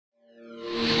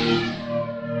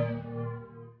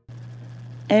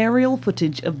Aerial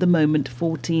footage of the moment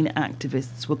 14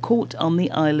 activists were caught on the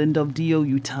island of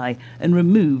Diaoyutai and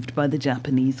removed by the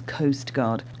Japanese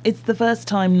Coastguard. It's the first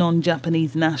time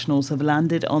non-Japanese nationals have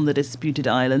landed on the disputed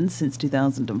islands since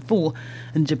 2004,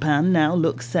 and Japan now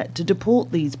looks set to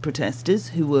deport these protesters,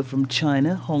 who were from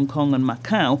China, Hong Kong and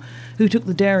Macau, who took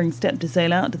the daring step to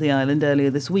sail out to the island earlier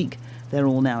this week. They're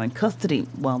all now in custody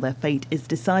while their fate is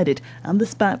decided, and the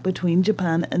spat between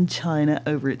Japan and China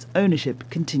over its ownership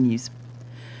continues.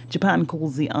 Japan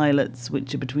calls the islets,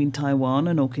 which are between Taiwan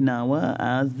and Okinawa,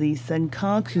 as the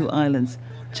Senkaku Islands.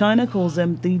 China calls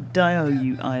them the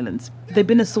Diaoyu Islands. They've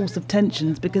been a source of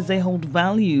tensions because they hold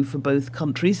value for both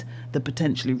countries, the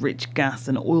potentially rich gas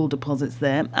and oil deposits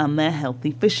there and their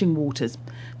healthy fishing waters.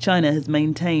 China has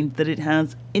maintained that it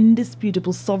has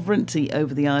indisputable sovereignty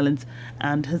over the islands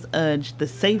and has urged the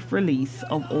safe release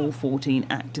of all 14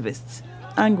 activists.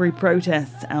 Angry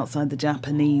protests outside the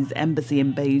Japanese embassy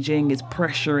in Beijing is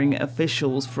pressuring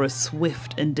officials for a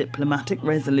swift and diplomatic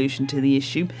resolution to the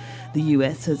issue. The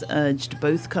US has urged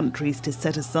both countries to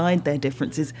set aside their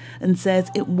differences and says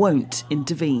it won't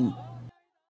intervene.